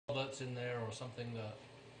culverts in there or something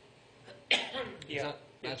that? Yeah.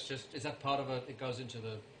 Is that part of it goes into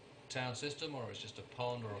the town system, or it's just a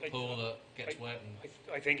pond or a pool that gets wet? And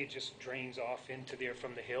I think it just drains off into there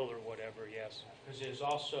from the hill or whatever, yes. Because there's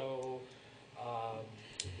also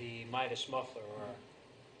the Midas muffler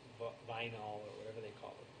or vinyl or whatever they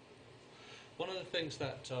call it. one of the things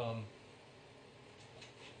that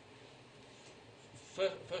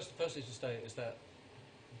firstly to state is that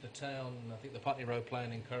the town, I think the Putney Road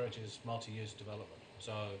plan encourages multi-use development.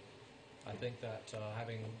 So I think that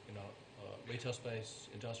having retail space,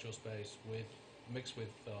 industrial space mixed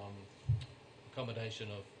with accommodation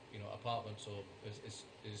of apartments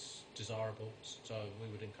is desirable. So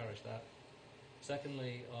we would encourage that.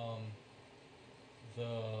 Secondly,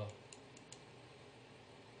 the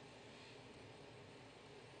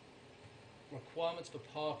requirements for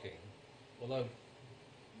parking, although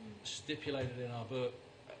stipulated in our book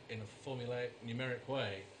in a formulaic, numeric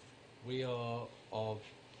way, we are of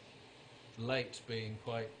late being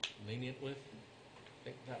quite lenient with. I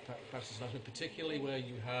think that perhaps is nothing, particularly where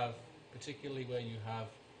you have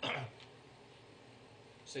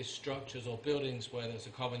say structures or buildings where there's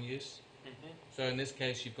a common use. So in this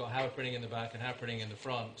case, you've got Howard Printing in the back and Howard Printing in the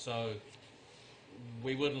front. So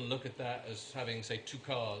we wouldn't look at that as having, say, two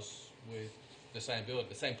cars with the same building.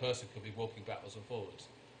 The same person could be walking backwards and forwards.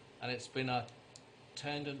 And it's been a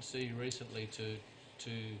tendency recently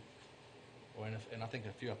or in I think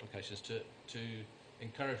a few applications, to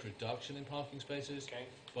encourage reduction in parking spaces,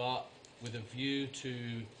 but with a view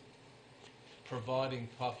to providing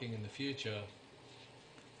parking in the future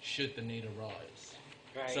should the need arise.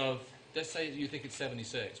 Right. So let's say you think it's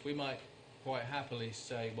 76. We might quite happily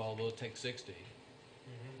say, well, we'll take 60,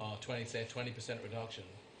 or 20% reduction,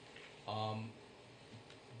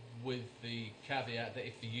 with the caveat that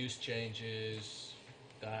if the use changes,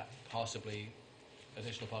 that possibly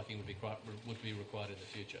additional parking would be required in the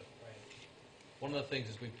future. Right. One of the things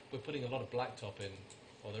is we're putting a lot of blacktop in,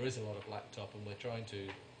 or there is a lot of blacktop, and we're trying to,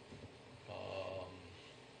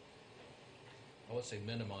 I won't say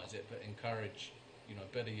minimize it, but encourage,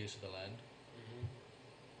 better use of the land.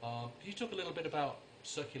 Can you talk a little bit about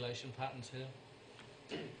circulation patterns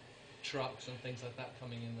here? Trucks and things like that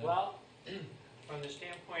coming in there? Well, from the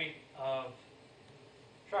standpoint of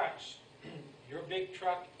trucks, your big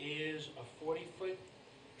truck is a 40-foot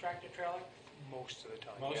tractor trailer? Most of the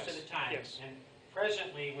time, Most of the time. Yes. And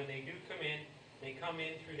presently, when they do come in, they come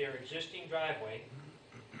in through their existing driveway,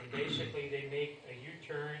 and basically they make a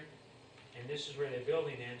U-turn, and this is where their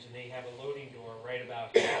building ends, and they have a loading door right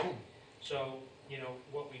about here. So,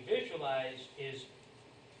 what we visualize is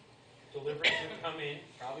deliveries would come in,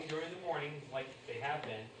 probably during the morning, like they have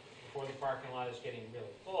been, before the parking lot is getting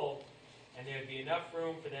really full, and there'd be enough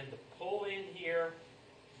room for them to pull in here,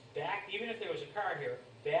 back, even if there was a car here,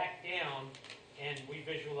 back down, and we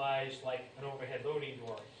visualize like an overhead loading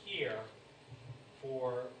door here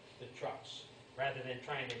for the trucks, rather than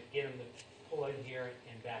trying to get them to pull in here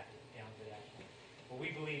and back down to that. But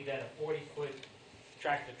we believe that a 40-foot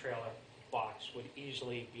tractor trailer box would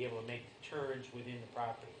easily be able to make turns within the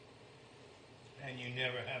property. And you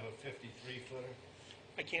never have a 53-footer?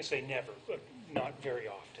 I can't say never, but not very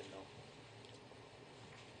often, though.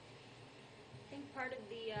 I think part of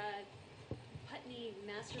the Putney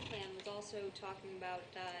master plan was also talking about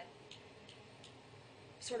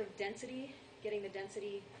sort of density, getting the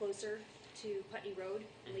density closer to Putney Road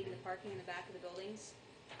and leaving the parking in the back of the buildings.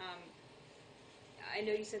 I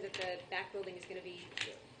know you said that the back building is going to be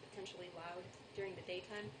potentially loud during the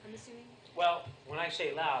daytime, I'm assuming? Well, when I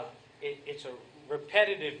say loud, it's a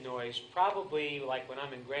repetitive noise, probably like when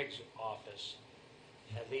I'm in Greg's office,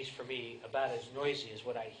 at least for me, about as noisy as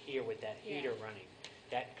what I hear with that heater running,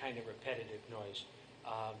 that kind of repetitive noise.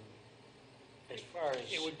 As far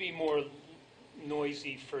as... It would be more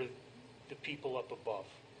noisy for the people up above.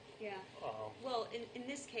 Yeah. Well, in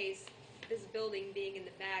this case, this building being in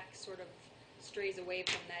the back sort of strays away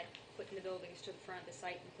from that, putting the buildings to the front of the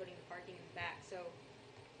site and putting the parking in the back. So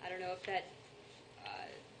I don't know if that,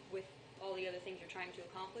 with all the other things you're trying to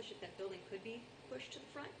accomplish, if that building could be pushed to the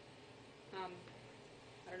front.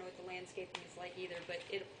 I don't know what the landscaping is like either, but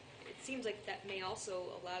it seems like that may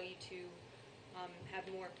also allow you to have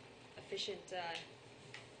more efficient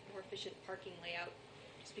parking layout.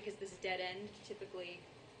 Just because this dead end, typically,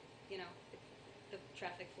 the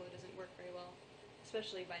traffic flow doesn't work very well,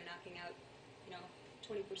 especially by knocking out,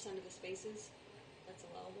 20% of the spaces. That's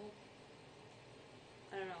allowable.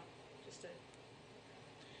 I don't know, just a...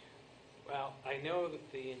 Well, I know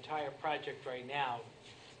that the entire project right now,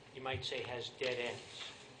 you might say, has dead ends.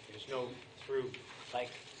 There's no through,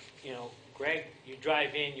 like, Greg, you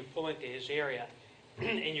drive in, you pull into his area,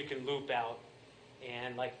 and you can loop out.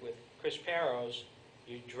 And like with Chris Parrow's,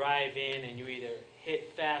 you drive in and you either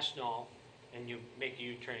hit Fastenal and you make a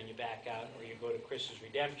U-turn and you back out, or you go to Chris's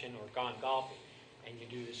Redemption or Gone Golfing and you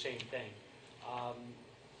do the same thing.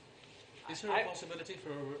 Is there a possibility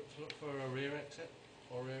for a rear exit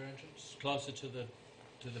or rear entrance closer to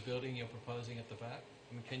the building you're proposing at the back?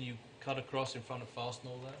 I mean, can you cut across in front of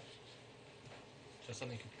Fastenal there? So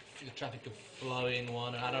something the traffic could flow in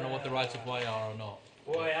one. And I don't know what the rights of way are or not.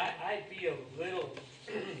 Boy, I'd be a little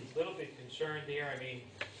bit concerned there. I mean,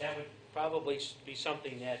 that would probably be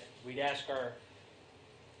something that we'd ask our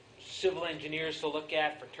civil engineers to look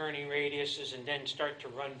at for turning radiuses and then start to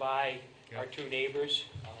run by our two neighbors.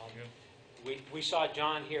 We saw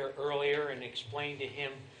John here earlier and explained to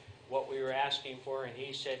him what we were asking for, and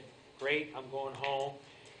he said, great, I'm going home.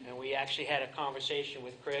 And we actually had a conversation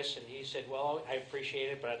with Chris, and he said, well, I appreciate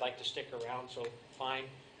it, but I'd like to stick around, so fine.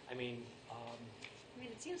 I mean,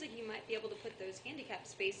 it seems like you might be able to put those handicap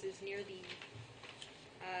spaces near the,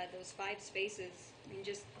 those 5 spaces, I mean,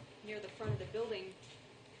 just near the front of the building,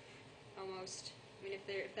 almost. I mean,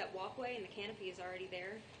 if that walkway and the canopy is already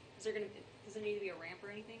there, does there need to be a ramp or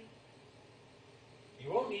anything?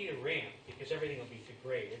 you won't need a ramp because everything will be to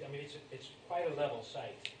grade. I mean, it's quite a level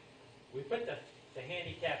site. We put the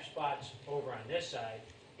handicap spots over on this side.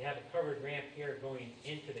 You have a covered ramp here going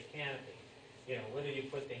into the canopy. You know, whether you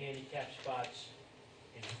put the handicap spots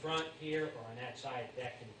in front here or on that side,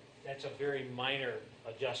 that's a very minor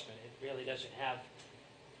adjustment. It really doesn't have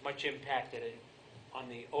much impact on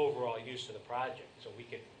the overall use of the project. So we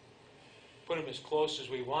could put them as close as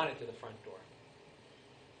we wanted to the front door.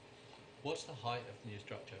 What's the height of the new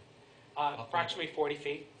structure? Approximately 40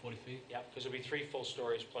 feet. 40 feet? Yeah, because it'll be 3 full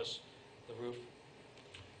stories plus the roof.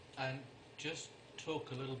 And just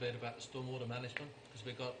talk a little bit about the stormwater management, because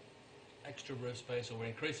we've got extra roof space, or we're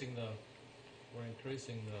increasing the.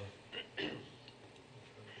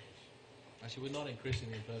 Actually, we're not increasing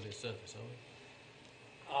the impervious surface,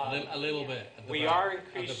 are we? A little bit. At the We back, are at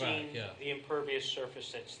the back, increasing yeah. the impervious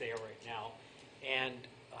surface that's there right now. And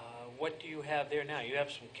what do you have there now? You have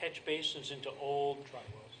some catch basins into old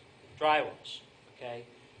dry wells, okay?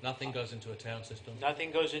 Nothing goes into a town system. Nothing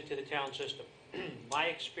goes into the town system. My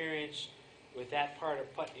experience with that part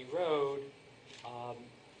of Putney Road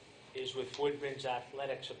is with Woodman's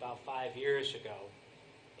Athletics about 5 years ago.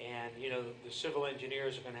 And, you know, the civil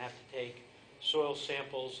engineers are going to have to take soil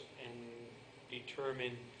samples and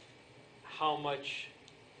determine how much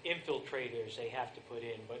infiltrators they have to put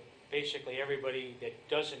in. But basically everybody that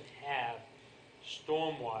doesn't have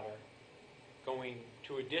stormwater going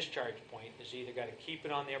to a discharge point is either got to keep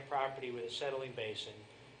it on their property with a settling basin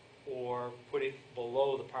or put it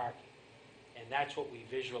below the parking. And that's what we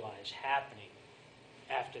visualize happening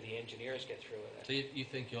after the engineers get through with it. So you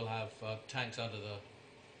think you'll have tanks under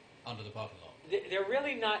the parking lot? They're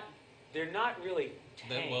really not. They're not really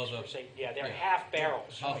tanks per se. Yeah, they're half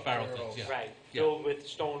barrels. Half barrel things, yeah. Right, Yeah. filled with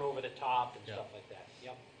stone over the top and stuff like that.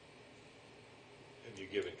 Yep. Have you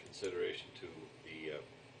given consideration to the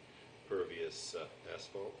pervious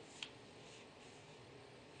asphalt?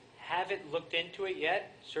 Haven't looked into it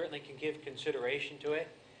yet. Certainly can give consideration to it.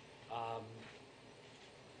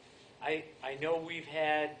 I know we've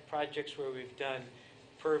had projects where we've done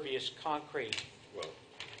pervious concrete, Well,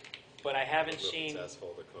 but I I haven't don't know if seen. it's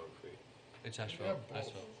asphalt or concrete. It's You asphalt. have both.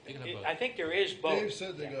 Asphalt. You can have both. I think there is both. Dave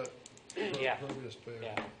said they got Yeah. pervious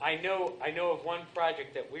pavement. Yeah, I know of one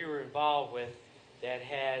project that we were involved with that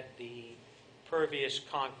had the pervious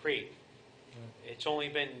concrete. It's only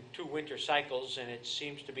been 2 winter cycles and it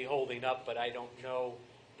seems to be holding up, but I don't know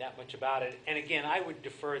that much about it. And again, I would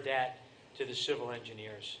defer that to the civil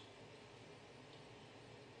engineers.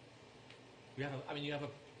 You have to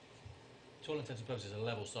all intents and purposes, a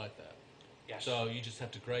level site there. Yes. So you just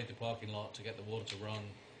have to grade the parking lot to get the water to run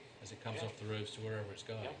as it comes Yeah. off the roofs to wherever it's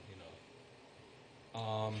going. Yeah. You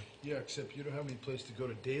know. Yeah, except you don't have any place to go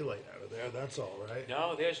to daylight out of there, that's all, right?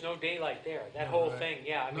 No, there's no daylight there. That All whole right. thing,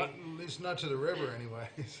 yeah, I mean, At least not to the river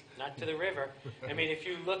anyways. not to the river. I mean, if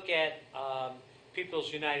you look at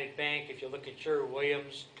People's United Bank, if you look at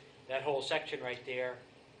Sherwin-Williams, that whole section right there,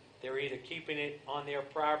 they're either keeping it on their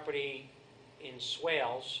property in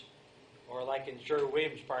swales, or like in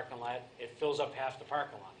Sherwin-Williams parking lot, it fills up half the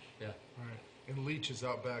parking lot. Yeah. Right. And leaches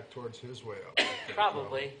out back towards his way up.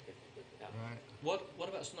 Probably. Right. What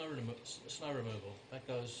about snow removal? That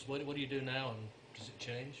goes. What do you do now, and does it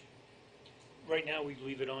change? Right now, we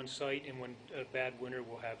leave it on site, and when a bad winter,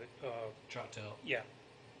 we'll have it, Trucked out. yeah.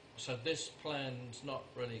 So this plan's not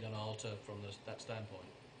really going to alter from that standpoint.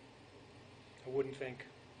 I wouldn't think.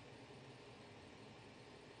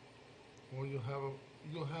 Well, you'll have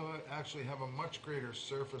you'll actually have a much greater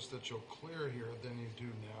surface that you'll clear here than you do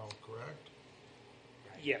now, correct?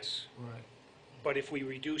 Yes, Right. but if we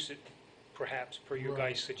reduce it, perhaps per your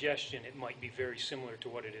Right. guys' suggestion, it might be very similar to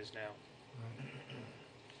what it is now. Right.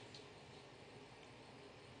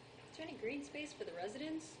 Is there any green space for the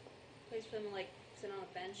residents? Place for them to like sit on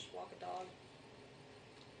a bench, walk a dog?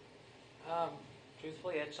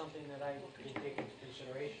 Truthfully, that's something that I didn't take into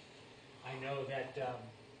consideration. I know that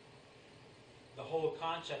the whole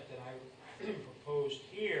concept that I proposed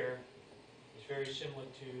here is very similar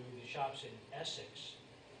to the shops in Essex.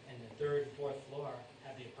 And the third and fourth floor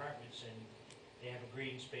have the apartments, and they have a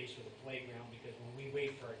green space with a playground, because when we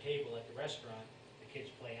wait for our table at the restaurant, the kids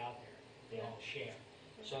play out there. They all share.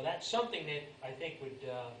 So that's something that I think would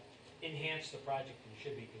enhance the project and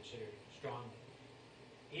should be considered strongly.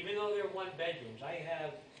 Even though they're one bedrooms, I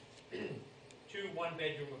have 2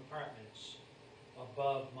 one-bedroom apartments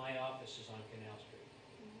above my offices on Canal Street.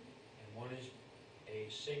 And one is a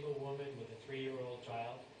single woman with a 3-year-old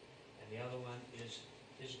child, and the other one is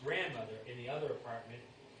his grandmother in the other apartment.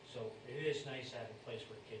 So it is nice to have a place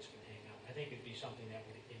where kids can hang out. I think it'd be something that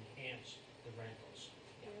would enhance the rentals.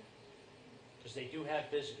 Because they do have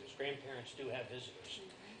visitors, grandparents do have visitors.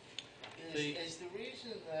 Is the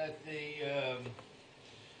reason that the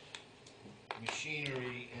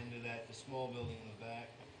machinery into the small building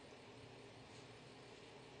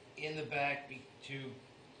in the back, to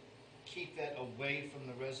keep that away from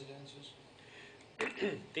the residences?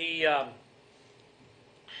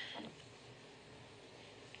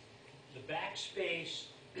 The back space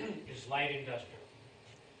is light industrial.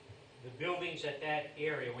 The buildings at that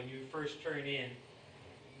area, when you first turn in,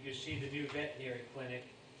 you see the new veterinary clinic,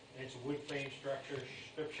 and it's a wood frame structure,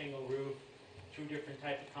 strip shingle roof, 2 different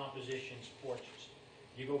type of compositions, porches.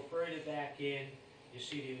 You go further back in, you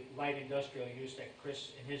see the light industrial use that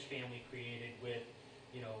Chris and his family created with,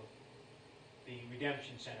 the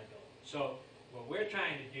Redemption Center building. So what we're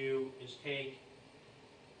trying to do is take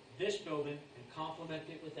this building and complement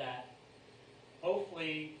it with that.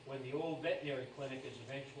 Hopefully, when the old veterinary clinic is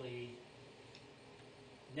eventually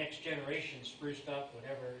next generation spruced up,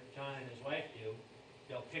 whatever John and his wife do,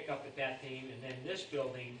 they'll pick up at that theme, and then this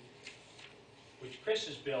building, which Chris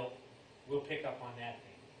has built, will pick up on that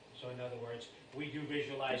theme. So in other words, we do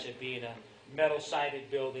visualize it being a metal-sided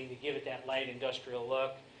building to give it that light industrial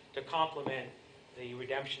look to complement the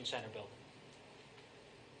Redemption Center building.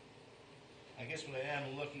 I guess what I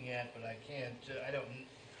am looking at, but I can't, I don't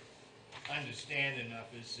understand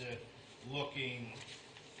enough, is looking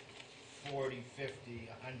 40, 50,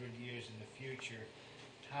 100 years in the future,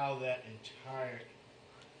 how that entire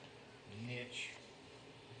niche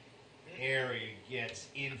area gets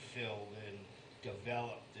infilled and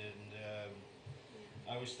developed. And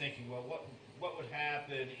I was thinking, well, what would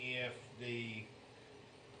happen if the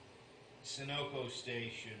Sunoco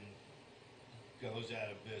station goes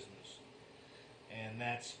out of business and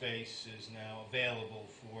that space is now available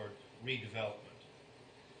for redevelopment?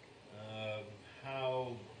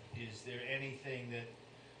 How is there anything that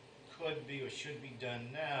could be or should be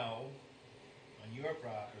done now on your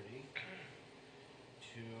property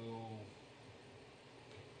to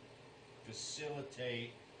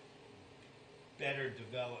facilitate better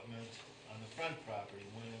development on the front property?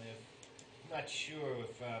 When if I'm not sure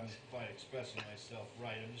if I'm quite expressing myself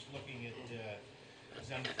right. I'm just looking at,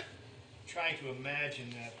 as I'm trying to imagine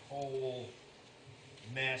that whole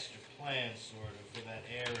master plan sort of for that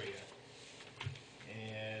area.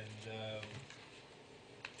 And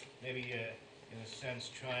maybe in a sense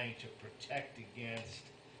trying to protect against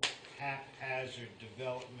haphazard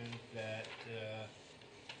development that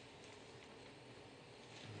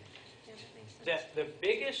Yeah, that makes sense. The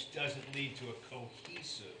biggest doesn't lead to a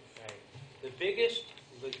cohesive. Right. The biggest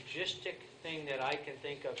logistic thing that I can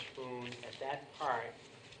think of, Spoon, at that part,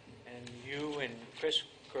 and you and Chris,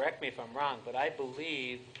 correct me if I'm wrong, but I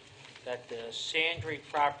believe that the Sandry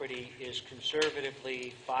property is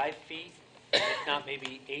conservatively 5 feet, if not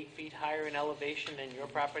maybe 8 feet higher in elevation than your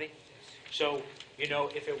property. So,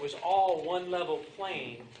 if it was all one level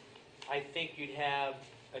plane, I think you'd have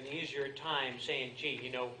an easier time saying,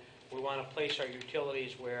 gee, we want to place our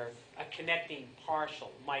utilities where a connecting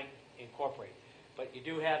parcel might incorporate. But you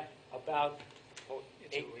do have about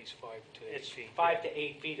It's at least 5 to 8 feet. 5 to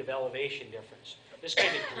 8 feet of elevation difference. This kind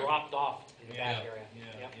of dropped off in the back area.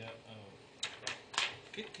 Yeah.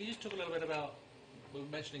 Can you just talk a little bit about, we were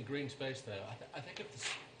mentioning green space there. I think if this,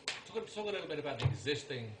 talk a little bit about the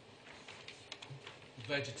existing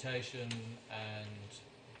vegetation and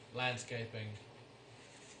landscaping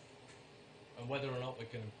and whether or not we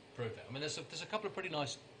can improve that. I mean, there's a couple of pretty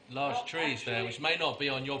nice large Well, trees there, which actually- may not be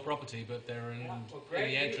on your property, but they're in, Yeah, well, in Greg,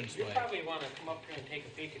 the you entranceway. probably want to come up here and take a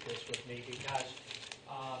peek at this with me, because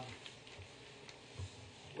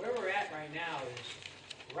where we're at right now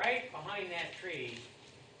is right behind that tree,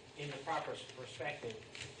 in the proper perspective,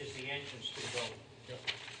 is the entrance to the building. Yep.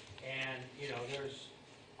 And, there's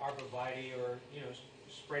arborvitae or,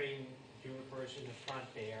 spreading junipers in the front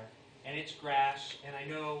there, and it's grass, and I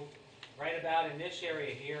know right about in this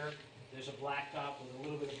area here, there's a blacktop with a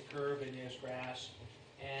little bit of a curve and there's grass,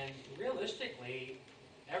 and realistically,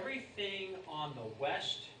 everything on the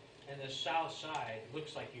west and the south side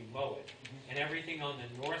looks like you mow it, and everything on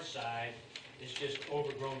the north side is just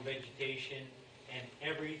overgrown vegetation, and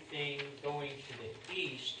everything going to the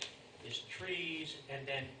east is trees, and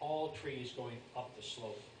then all trees going up the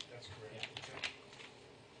slope. That's correct.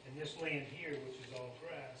 And this land here, which is all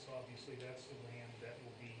grass, obviously that's the land that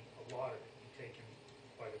will be allotted to be taken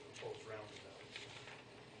by the proposed roundabout.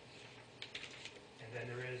 And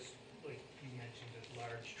then there is, like you mentioned, a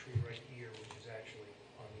large tree right here, which is actually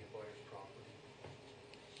on the abutter's property.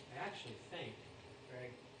 I actually think,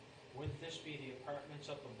 Greg, wouldn't this be the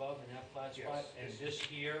apartments up above in that flat spot? Yes. And this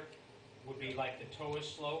here would be like the Toa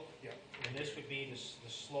slope? Yep. And this would be the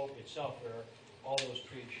slope itself where all those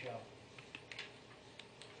trees show.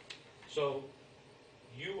 So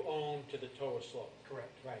you own to the Toa slope?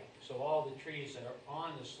 Correct. Right. So all the trees that are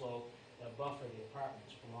on the slope that buffer the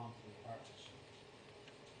apartments belong to the apartments.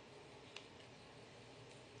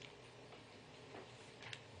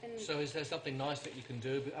 And So is there something nice that you can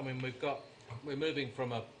do? I mean, we're moving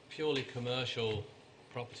from a purely commercial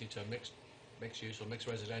property to mixed use or mixed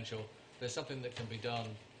residential. There's something that can be done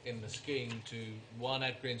in the scheme to, one,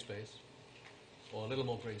 add green space, or a little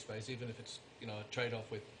more green space, even if it's, a trade-off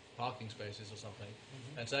with parking spaces or something.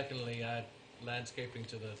 And secondly, add landscaping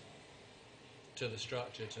to the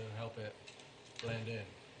structure to help it blend in.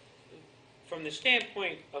 From the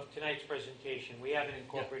standpoint of tonight's presentation, we haven't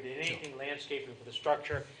incorporated Yeah, sure. anything landscaping for the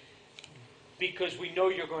structure because we know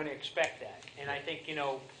you're going to expect that. And I think,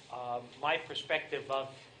 my perspective of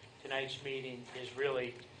tonight's meeting is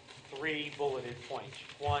really 3 bulleted points.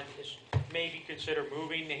 One is maybe consider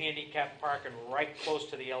moving the handicap parking right close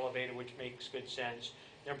to the elevator, which makes good sense.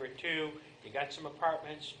 Number 2, you got some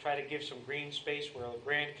apartments, try to give some green space where the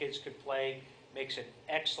grandkids could play, makes an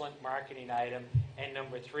excellent marketing item. And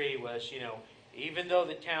number 3 was, even though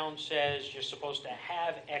the town says you're supposed to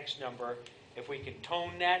have X number, if we can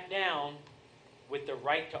tone that down with the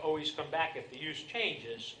right to always come back if the use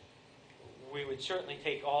changes, we would certainly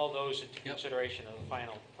take all those into consideration in the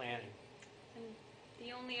final planning. And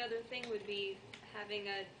the only other thing would be having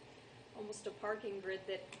almost a parking grid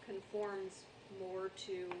that conforms more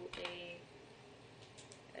to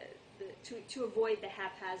to avoid the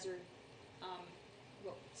haphazard,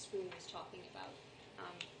 what Spoon was talking about.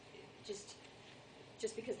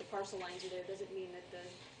 Just because the parcel lines are there doesn't mean that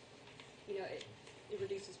it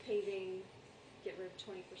reduces paving, get rid of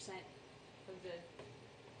 20% of the.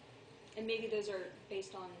 And maybe those are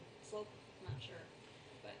based on slope, I'm not sure,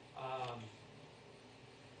 but.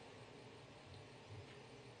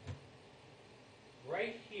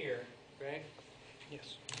 Right here, Greg,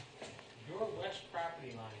 Yes. your west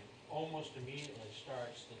property line almost immediately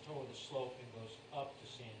starts the toe of the slope and goes up to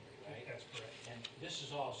Sandry, right? That's correct. And this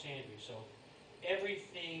is all Sandry, so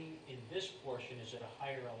everything in this portion is at a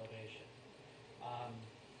higher elevation.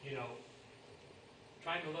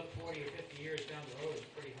 Trying to look 40 or 50 years down the road is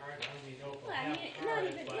pretty hard. I don't even know if Well, I'll I have mean,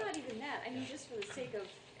 cars, but not even that. I mean, just for the sake of,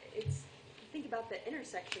 think about the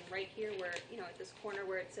intersection right here where, at this corner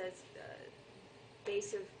where it says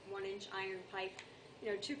base of 1-inch iron pipe,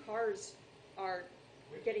 2 cars are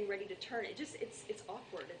getting ready to turn. It's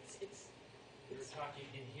awkward. you're talking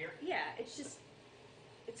in here. Yeah,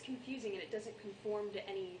 it's confusing and it doesn't conform to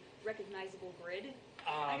any recognizable grid,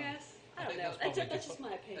 I guess. I don't think know. that's probably That's just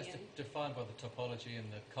my opinion. That's defined by the topology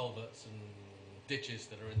and the culverts and ditches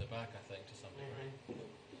that are in the back, I think, to some degree.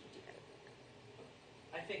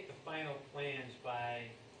 I think the final plans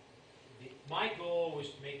my goal was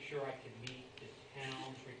to make sure I could meet the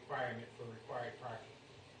town's requirement for required parking.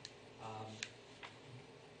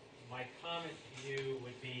 My comment to you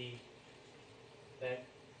would be that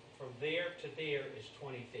from there to there is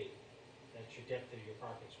 20 feet. That's your depth of your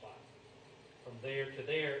parking spot. From there to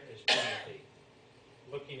there is 20 feet.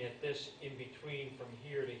 Looking at this in between from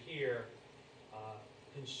here to here,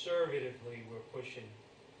 conservatively, we're pushing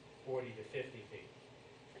 40 to 50 feet.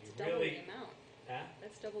 That's You double really- the amount. Huh?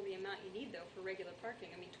 That's double the amount you need, though, for regular parking.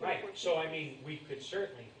 I mean, 24 Right, feet. so I mean, we could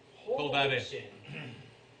certainly Pull hold that this in,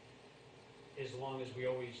 as long as we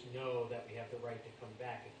always know that we have the right to come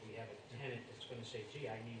back if we have a tenant that's gonna say, gee,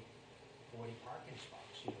 I need 40 parking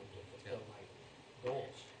spots, to fulfill my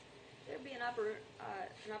goals. There'd be an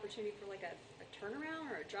opportunity for like a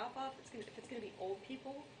turnaround or a drop-off. If it's gonna be old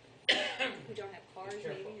people who don't have cars, Be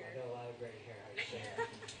careful, maybe, I or. got a lot of gray hair, how you say that.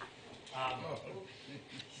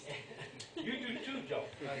 You do too, Joe.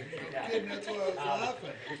 Yeah. Kidding, that's why I was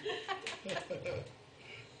laughing.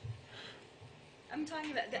 I'm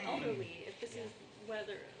talking about the elderly, if this is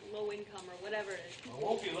whether low income or whatever it is. It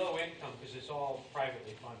won't be low income because it's all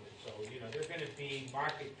privately funded, so, they're gonna be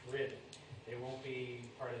market driven. They won't be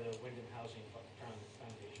part of the Wyndham Housing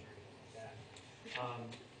Foundation or anything like that.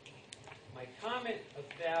 My comment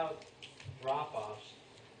about drop-offs,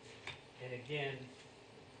 and again,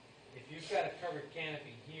 if you've got a covered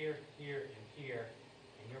canopy here, here, and here,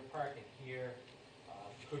 and you're parking here,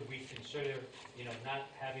 could we consider, not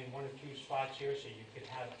having one or two spots here so you could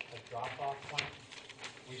have a drop-off point?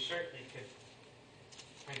 We certainly could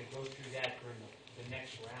kind of go through that during the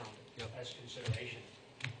next round as consideration.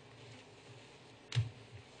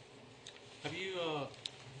 Have you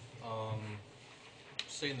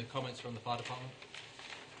seen the comments from the fire department?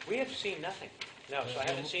 We have seen nothing. No, so I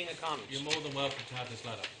haven't seen the comments. You're more than welcome to have this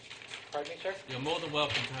letter. Pardon me, sir? You're more than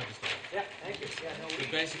welcome to have this letter. Yeah, thank you. Yeah, no,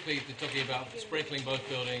 But basically, they're talking about sprinkling both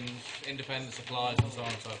buildings, independent supplies, and so on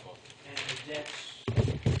and so forth. and that's,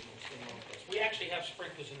 we actually have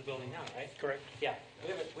sprinklers in the building now, right? Correct. Yeah,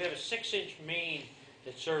 we have a 6-inch main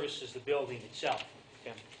that services the building itself.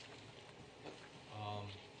 Yeah.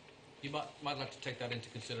 You might like to take that into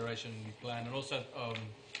consideration in your plan, and also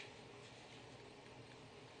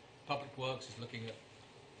Public Works is looking at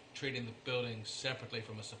treating the buildings separately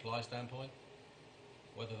from a supply standpoint.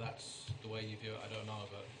 Whether that's the way you view it, I don't know,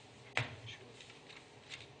 but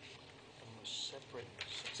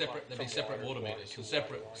there'd be separate water meters, and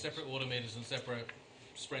separate water meters and separate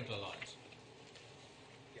sprinkler lines.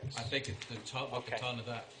 I think what the ton of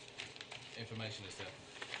that information is there.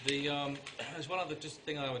 There's one other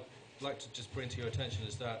thing I would like to just bring to your attention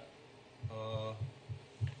is that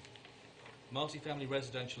multifamily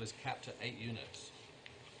residential is capped at 8 units,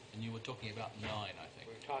 and you were talking about 9, I think.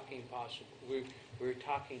 We're talking possible, we're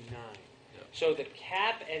talking 9. Yeah. So the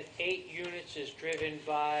cap at 8 units is driven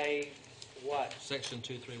by what? Section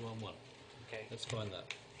 2311. Okay. Let's find that.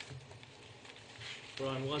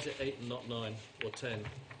 Brian, why is it 8 and not 9 or 10?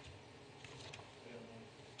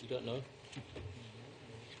 You don't know?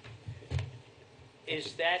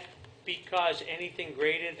 Is that because anything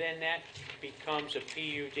greater than that becomes a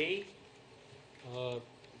PUD?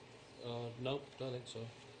 No, don't think so.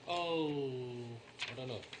 Oh, I don't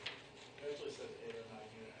know. It actually says 8 or 9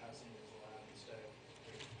 unit housing is allowed instead.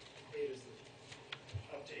 8 is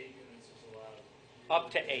up to 8 units is allowed. Up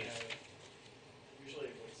to 8. Usually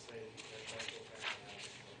it would say residential family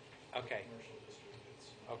housing, but Okay. commercial district, it's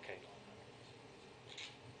not Okay. on that.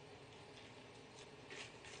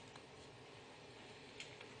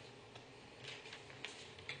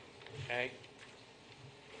 Okay.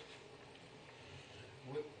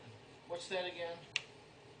 What's that again?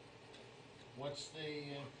 What's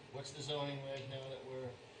the zoning reg now that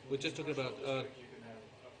We're just talking about Commercial district, you can have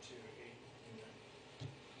up to 8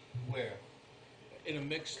 unit. where? in a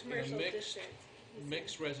mixed Commercial district.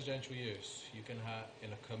 mixed residential use. You can have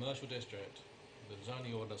in a commercial district. The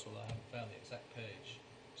zoning ordinance, although I haven't found the exact page,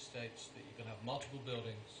 states that you can have multiple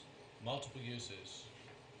buildings, multiple uses,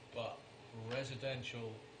 but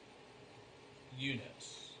residential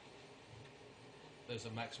units, there's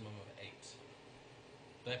a maximum of 8.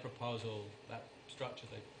 Their proposal, that structure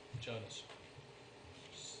they've shown us,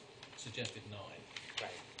 suggested 9.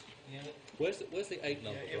 Right. Yeah. Where's the 8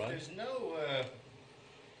 number, If Brian? there's no,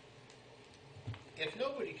 if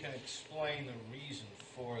nobody can explain the reason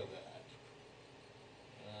for that,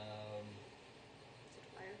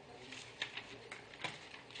 Fire code?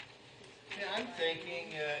 yeah, I'm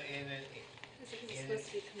thinking Is it in supposed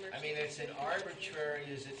to be commercial? I mean, it's an arbitrary,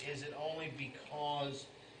 is it only because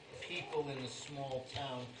people in a small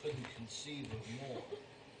town couldn't conceive of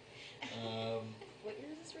more? What year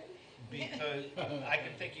is this written? Because I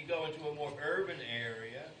can think you go into a more urban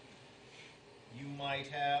area, you might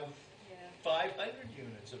have Yeah. 500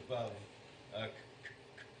 units above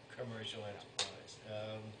commercial enterprise.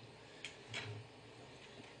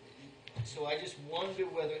 So I just wonder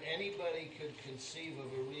whether anybody could conceive of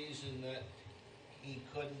a reason that he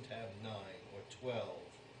couldn't have 9 or 12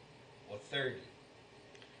 or 30.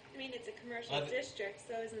 I mean, it's a commercial Other- district,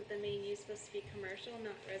 so isn't the main use supposed to be commercial,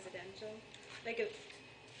 not residential? Like,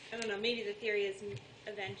 I don't know, maybe the theory is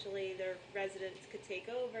eventually their residents could take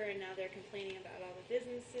over, and now they're complaining about all the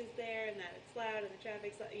businesses there, and that it's loud, and the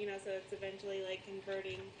traffic's loud, so it's eventually like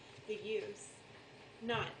converting the use.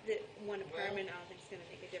 not that one apartment, I don't think is gonna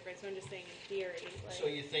make a difference, I'm just saying in theory, like. So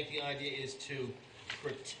you think the idea is to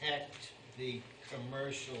protect the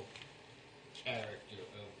commercial character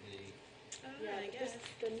of the, Yeah, but this,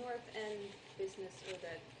 the North End business, or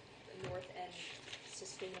the North End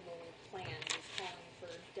sustainable plan is calling for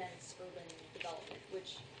dense urban development,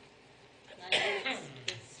 which 9 units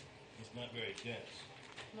is, it's not very dense.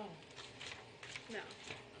 no.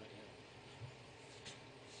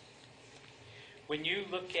 When you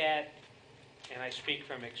look at, and I speak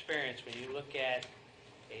from experience, when you look at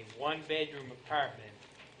a one-bedroom apartment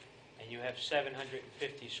and you have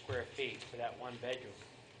 750 square feet for that one bedroom,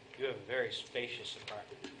 you have a very spacious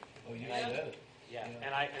apartment. Oh, you And I- said it. Yeah, Yeah.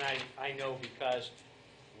 and I know because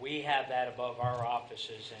we have that above our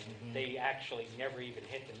offices, and they actually never even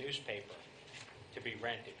hit the newspaper to be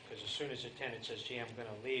rented, because as soon as a tenant says, gee, I'm going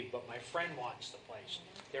to leave, but my friend wants the place,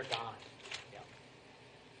 they're gone. Yeah.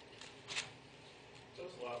 So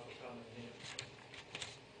it's allowed for condominium.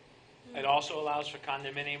 It also allows for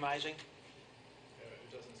condominiumizing?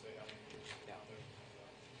 It doesn't say how many years. Yeah.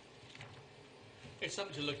 It's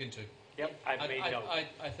something to look into. Yep, I've made note.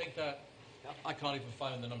 I think that, Yep. I can't even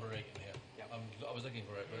find the number 8 in here. Yep. I was looking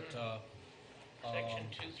for it, but, Section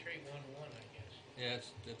 2311, I guess. yeah, it's,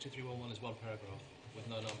 the 2311 is one paragraph with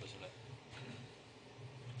no numbers in it.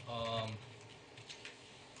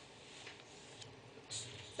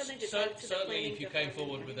 Something to talk to the Certainly, planning if you came department.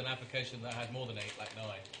 forward with an application that had more than 8, like 9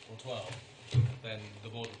 or 12, then the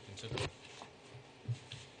board would consider it.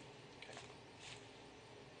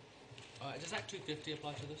 Does Act 250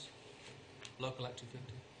 apply to this? Local Act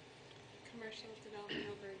 250? Commercial development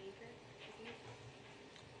over an acre, isn't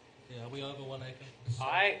it? Yeah, are we over 1 acre?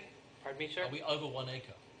 Pardon me, sir? Are we over 1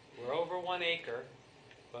 acre? We're over 1 acre,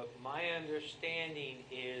 but my understanding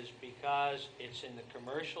is because it's in the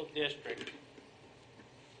commercial district,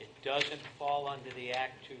 it doesn't fall under the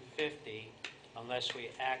Act 250 unless we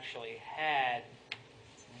actually had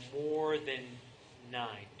more than 9,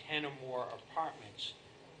 10 or more apartments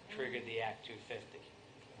triggered the Act 250.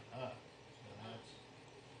 Uh-huh.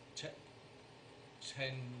 So that's,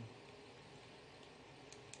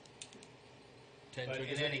 10 but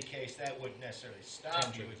triggers in it? any case, that wouldn't necessarily stop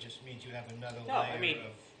 10 you, triggers. it just means you have another No, I mean- layer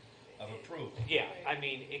of approval. Yeah, I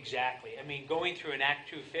mean, exactly. I mean, going through an Act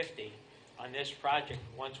 250 on this project,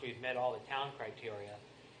 once we've met all the town criteria,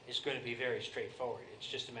 is going to be very straightforward. It's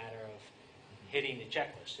just a matter of hitting the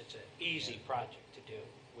checklist. It's an easy project to do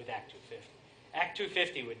with Act 250. Act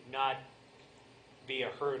 250 would not be a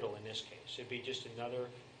hurdle in this case. It'd be just another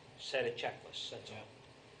set of checklists, that's all.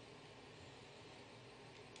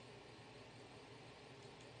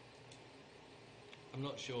 I'm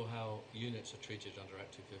not sure how units are treated under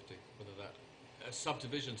Act 250, whether that...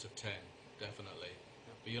 subdivisions of 10, definitely.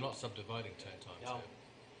 But you're not subdividing 10 times No. 10.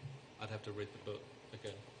 I'd have to read the book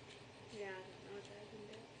again. Yeah, I don't know what that can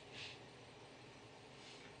do.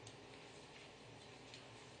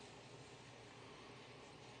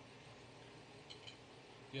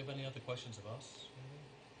 Do you have any other questions of us?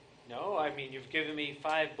 No, I mean, you've given me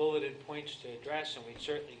 5 bulleted points to address, and we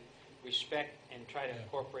certainly respect and try to Yeah.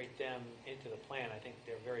 incorporate them into the plan. I think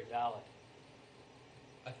they're very valid.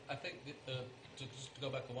 I think that just to go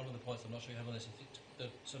back to one of the points, I'm not sure you have on this, is the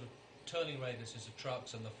sort of turning radiuses of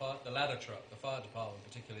trucks and the ladder truck, the fire department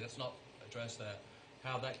particularly, that's not addressed there,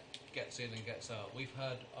 how that gets in and gets out. We've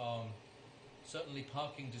had certainly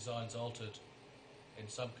parking designs altered in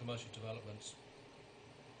some commercial developments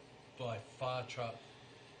by fire truck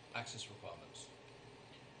access requirements.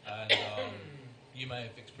 And you may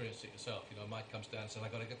have experienced it yourself. You know, Mike comes down and says,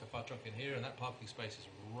 I've got to get the fire truck in here, and that parking space is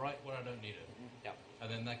right where I don't need it. Yep. And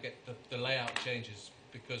then the layout changes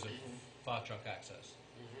because of fire truck access.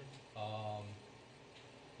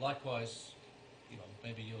 Likewise, you know,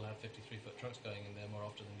 maybe you'll have 53-foot trucks going in there more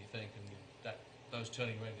often than you think, and those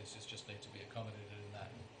turning radiuses just need to be accommodated in that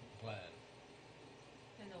plan.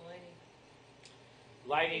 And the lighting.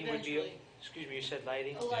 Lighting would be... Eventually. Excuse me, you said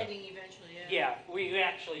lighting? The lighting eventually, yeah. Yeah, we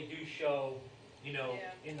actually do show, you know,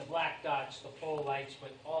 Yeah. in the black dots, the pole lights,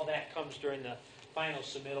 but all that comes during the final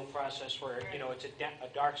submittal process where, you know, it's a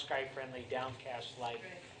dark sky friendly downcast light.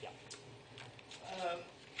 Right. Yeah.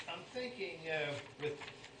 I'm thinking with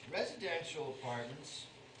residential apartments,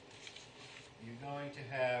 you're going to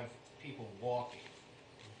have people walking.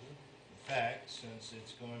 In fact, since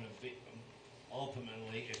it's going to be,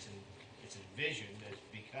 ultimately, it's envisioned as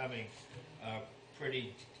becoming a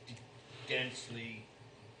pretty densely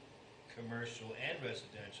commercial and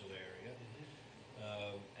residential area.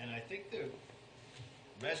 And I think the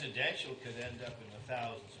residential could end up in the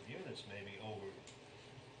thousands of units maybe over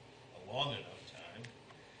a long enough time,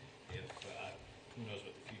 if, who knows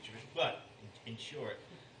what the future is. But in short.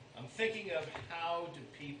 I'm thinking of how do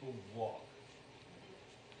people walk?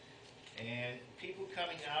 And people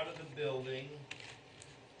coming out of the building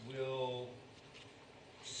will,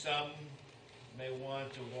 some may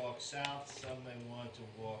want to walk south, some may want to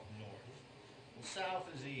walk north. Well, south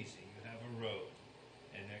is easy. You have a road,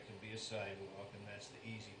 and there can be a sidewalk, and that's the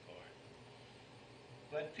easy part.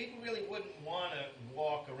 But people really wouldn't want to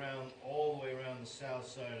walk around all the way around the south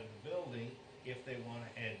side of the building if they want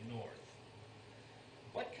to head north.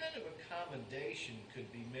 What kind of accommodation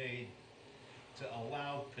could be made to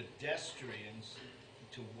allow pedestrians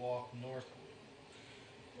to walk northward?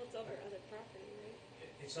 Well, it's over other property, right?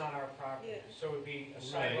 It's not our property, Yeah. so it would be a Right.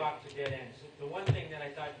 sidewalk to dead ends. The one thing that I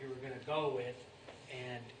thought you were gonna go with,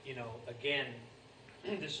 and, you know, again,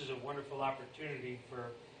 this is a wonderful opportunity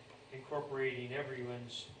for incorporating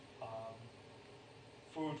everyone's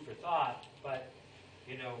food for thought, but,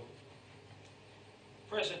 you know,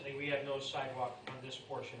 presently, we have no sidewalk on this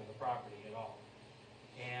portion of the property at all.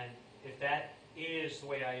 And if that is the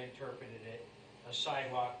way I interpreted it, a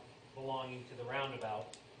sidewalk belonging to the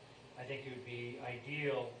roundabout, I think it would be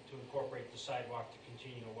ideal to incorporate the sidewalk to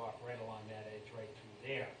continue to walk right along that edge right through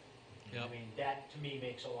there. Yep. I mean, that to me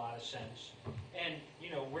makes a lot of sense. And, you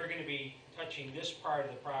know, we're gonna be touching this part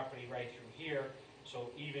of the property right through here, so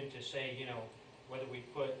even to say, you know, whether we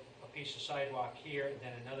put a piece of sidewalk here and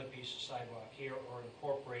then another piece of sidewalk here, or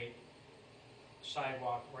incorporate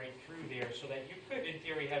sidewalk right through there, so that you could, in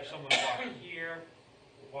theory, have someone walk here,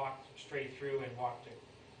 walk straight through, and walk to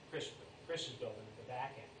Chris's building at the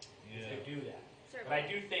back end, if they do that. Sure. But I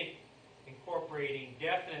do think incorporating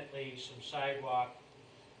definitely some sidewalk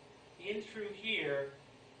in through here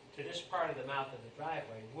to this part of the mouth of the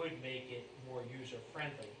driveway would make it more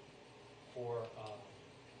user-friendly for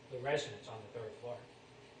the residents on the third floor.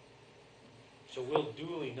 So we'll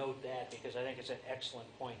duly note that, because I think it's an excellent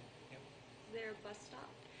point. Is there a bus stop?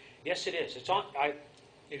 Yes, it is. It's on,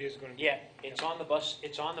 It is going to be. yeah, it's on the bus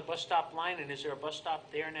stop line, and is there a bus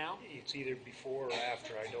stop there now? It's either before or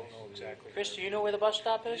after, I don't know exactly. Chris, do you know where the bus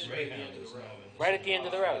stop is? Right now, there's no. Right at the end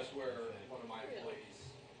of the road. That's where one of my employees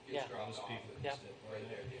Yeah. gets dropped Those off. people Yeah. can step right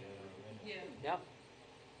there. Yeah.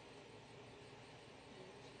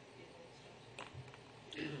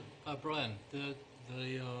 Yeah. Brian, the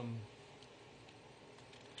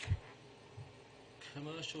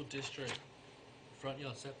commercial district front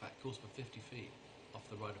yard setback calls for 50 feet off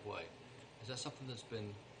the right of way. Is that something that's been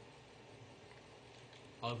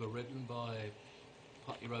overridden by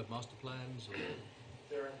Putney Road master plans, or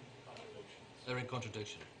They're in contradictions. they're in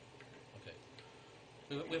contradiction? Okay.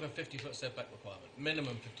 We have a 50-foot setback requirement,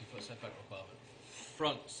 minimum 50-foot setback requirement,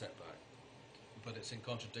 front setback, but it's in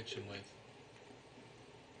contradiction with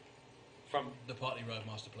From, the Putney Road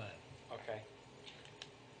master plan. okay.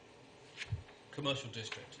 Commercial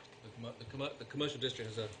district. The commercial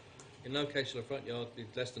district has a, in no case shall a front yard be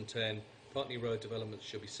less than 10. Putney Road developments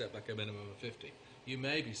should be set back a minimum of 50. You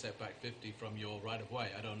may be set back 50 from your right of way.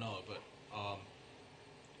 I don't know, but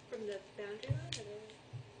From the boundary line, or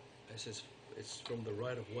the? it says it's from the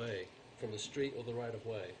right of way, from the street or the right of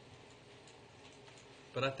way.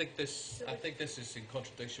 But I think this is in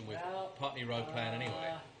contradiction with Well, Putney Road plan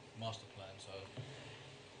anyway, master plan. So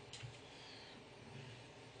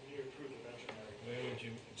We approved the veterinary. Where would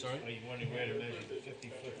you, Sorry? are you wondering where to measure the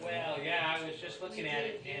 50-foot? Well, yeah, I was just looking at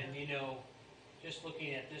it, and, you know, just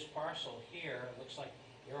looking at this parcel here, it looks like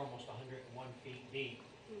you're almost 101 feet deep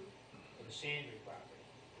for the Sandry property,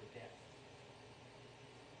 for depth.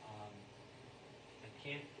 I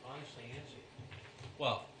can't honestly answer you.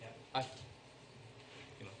 well, Yeah.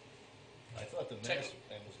 I thought the master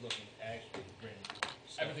plan was looking actually to bring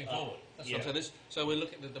stuff everything up. forward. That's what I'm saying. So we're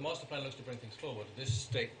looking. The master plan looks to bring things forward. This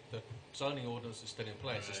state, the zoning ordinance is still in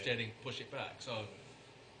place. It's Right. steady, push it back. So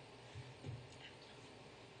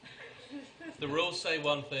the rules say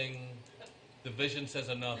one thing, the vision says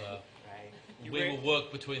another. Right. We will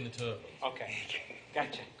work between the two of them. Okay,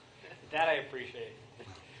 gotcha. That I appreciate.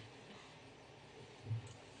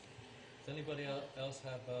 Does anybody else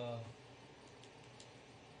have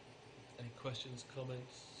any questions,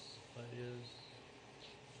 comments, ideas?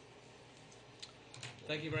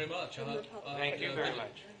 Thank you very much. From the public. Thank you very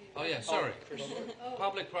much. Oh yeah, sorry. Oh,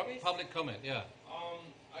 Public comment. Yeah.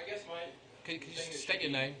 I guess Can you Thing is, state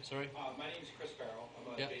your name? Sorry. my name is Chris Barrow.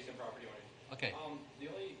 I'm a Yeah. basement property owner. Okay. The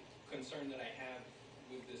only concern that I have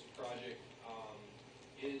with this project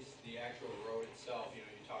is the actual road itself. You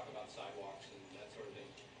know, you talk about sidewalks and that sort of thing.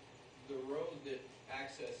 The road that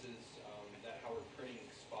accesses that Howard printing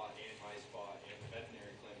spot and my spot and the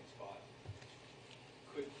veterinary clinic spot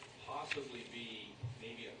could possibly be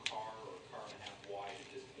maybe a car or a car and a half wide at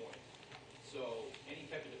this point. So any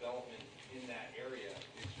type of development in that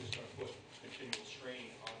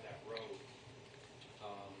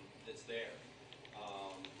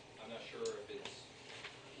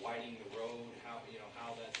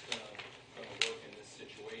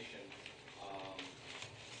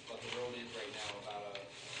road is right now about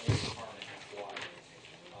only a car and a half wide,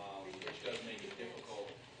 which does make it difficult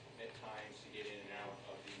at times to get in and out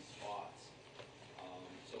of these spots.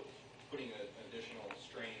 So putting an additional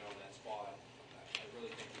strain on that spot, I really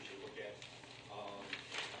think we should look at,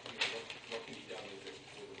 what can be done with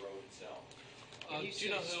the road itself. When Do you you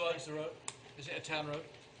know say who owns the road? Is it a town road?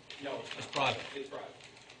 No, It's private. It's private.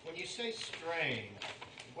 When you say strain,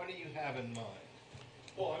 what do you have in mind?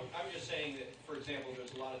 Well, I'm just saying that, for example,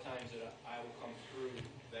 there's a lot of times that I will come through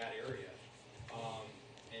that area,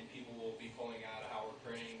 and people will be pulling out of Howard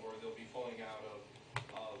Printing, or they'll be pulling out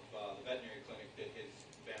of the veterinary clinic that has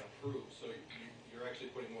been approved. So you're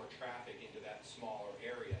actually putting more traffic into that smaller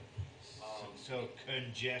area. So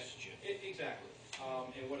congestion. Exactly.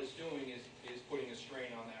 And what it's doing is putting a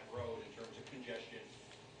strain on that road in terms of congestion.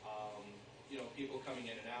 People coming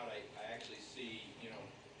in and out, I actually see,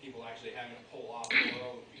 people actually having to pull off the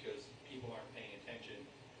road because people aren't paying attention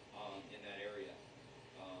in that area.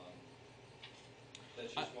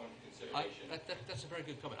 That's just one consideration. That's a very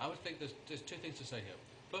good comment. I would think there's two things to say here.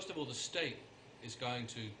 First of all, the state is going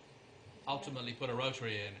to ultimately put a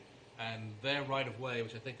rotary in, and their right-of-way,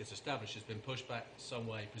 which I think is established, has been pushed back some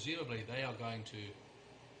way. Presumably, they are going to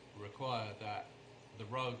require that the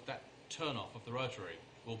road, that turn-off of the rotary,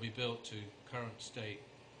 will be built to current state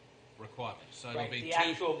requirements. So Right, it'll be the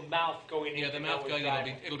actual mouth going into the mouth Noah's going.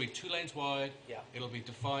 driveway. It'll be 2 lanes wide. Yeah. It'll be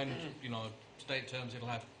defined, state terms. It'll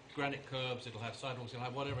have granite curbs. It'll have sidewalks. It'll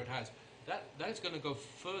have whatever it has. That's going to go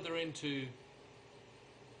further into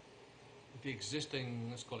the existing,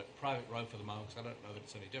 let's call it private road for the moment, because I don't know that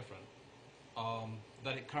it's any different,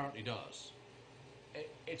 than it currently does.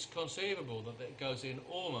 It's conceivable that it goes in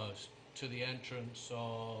almost to the entrance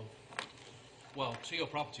of, well, to your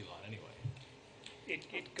property line anyway.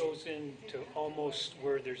 It goes into almost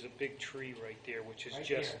where there's a big tree right there, which is Right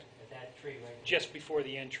just, there, at that tree right there. just before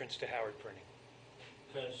the entrance to Howard Printing.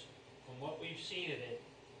 Because from what we've seen of it,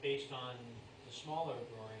 based on the smaller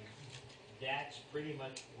drawing, that's pretty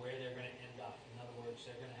much where they're going to end up. In other words,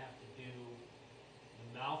 they're going to have to do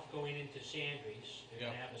the mouth going into Sandry's. They're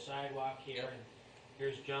going to have a sidewalk here, and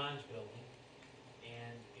here's John's building.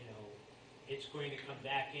 And, it's going to come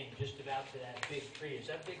back in just about to that big tree. Is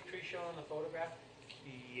that big tree shown on the photograph?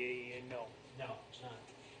 Yeah, no. No, it's not.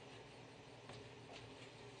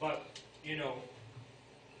 But,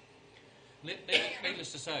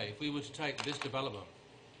 Needless to say, if we were to take this development,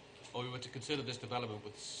 or we were to consider this development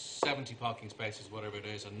with 70 parking spaces, whatever it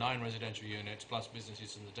is, and 9 residential units plus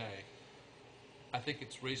businesses in the day, I think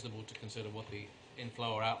it's reasonable to consider what the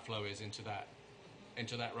inflow or outflow is into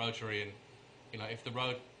that rotary. And if the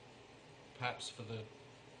road, perhaps for the,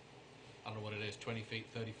 I don't know what it is, 20 feet,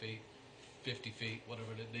 30 feet, 50 feet,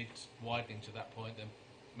 whatever it needs widening to that point, then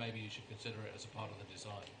maybe you should consider it as a part of the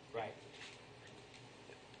design. right.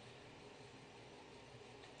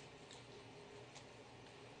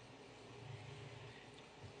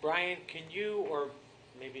 Brian, can you, or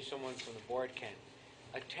maybe someone from the board can,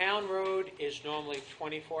 a town road is normally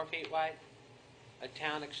 24 feet wide? A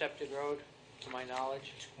town accepted road, to my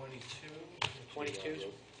knowledge? 22? 22?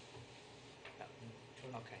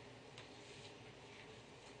 Okay.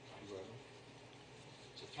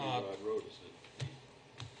 It's a 3-rod road, isn't it?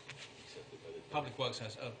 Accepted by the town. Public Works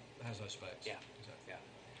has those specs. Yeah. Exactly. Yeah.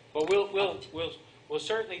 But we'll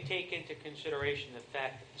certainly take into consideration the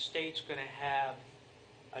fact that the state's going to have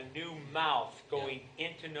a new mouth going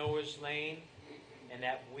into Noah's Lane, and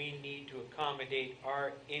that we need to accommodate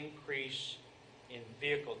our increase in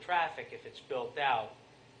vehicle traffic if it's built out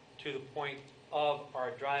to the point of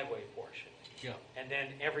our driveway portion. Yeah. And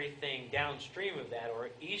then everything downstream of that or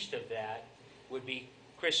east of that would be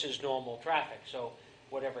Chris's normal traffic. So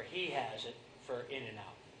whatever he has it for in and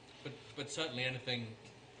out. But certainly anything,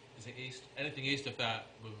 is it east? Anything east of that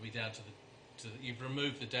would be down to you've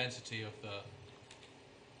removed the density of the.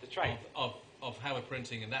 That's right. Of Howard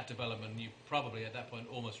Printing and that development. You probably at that point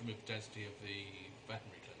almost removed the density of the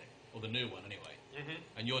veterinary clinic, or the new one anyway. Mm-hmm.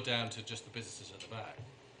 And you're down to just the businesses at the back,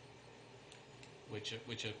 which are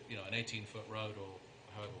an 18-foot road or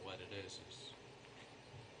however wide it is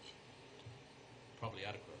probably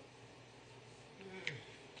adequate.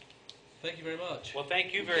 Thank you very much. Well,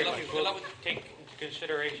 thank you very Good luck- much. good We'll luck with- take into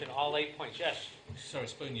consideration all 8 points. Yes. Sorry,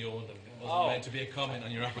 Spoon yawned and it wasn't meant to be a comment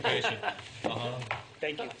on your application.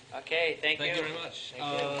 Thank you. Okay, thank you. Thank you very much.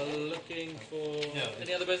 Thank you. Looking for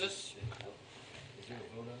any other business?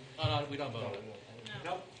 Oh, no, we don't vote.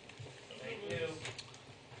 Nope. Thank you.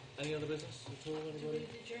 Any other business at all, anybody?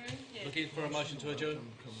 Adjourn? Yes. Looking for a motion to adjourn?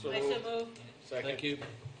 I so move. Thank you.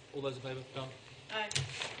 All those in favour? Done. Aye.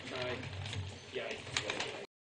 Yeah.